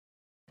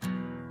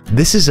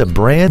This is a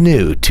brand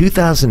new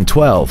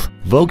 2012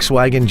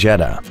 Volkswagen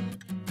Jetta.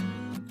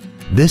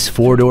 This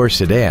four-door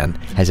sedan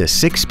has a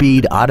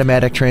 6-speed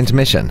automatic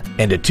transmission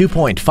and a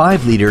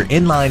 2.5-liter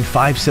inline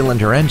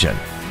 5-cylinder engine.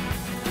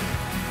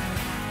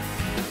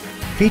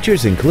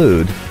 Features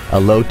include a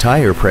low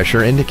tire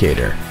pressure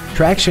indicator,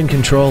 traction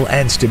control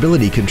and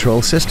stability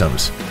control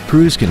systems,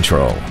 cruise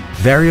control,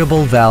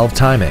 variable valve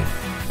timing,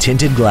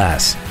 tinted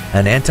glass,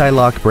 an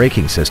anti-lock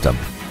braking system,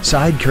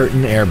 side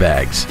curtain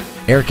airbags,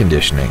 air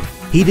conditioning,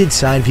 heated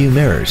side view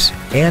mirrors,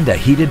 and a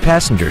heated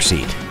passenger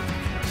seat.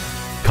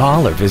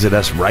 Call or visit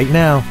us right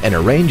now and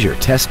arrange your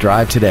test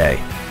drive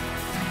today.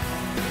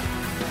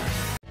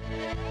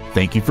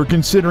 Thank you for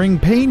considering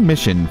Payne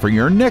Mission for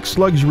your next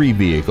luxury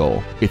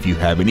vehicle. If you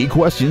have any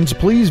questions,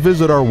 please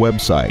visit our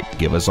website,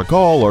 give us a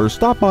call, or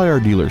stop by our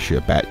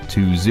dealership at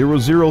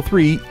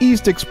 2003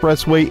 East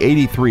Expressway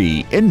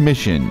 83 in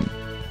Mission.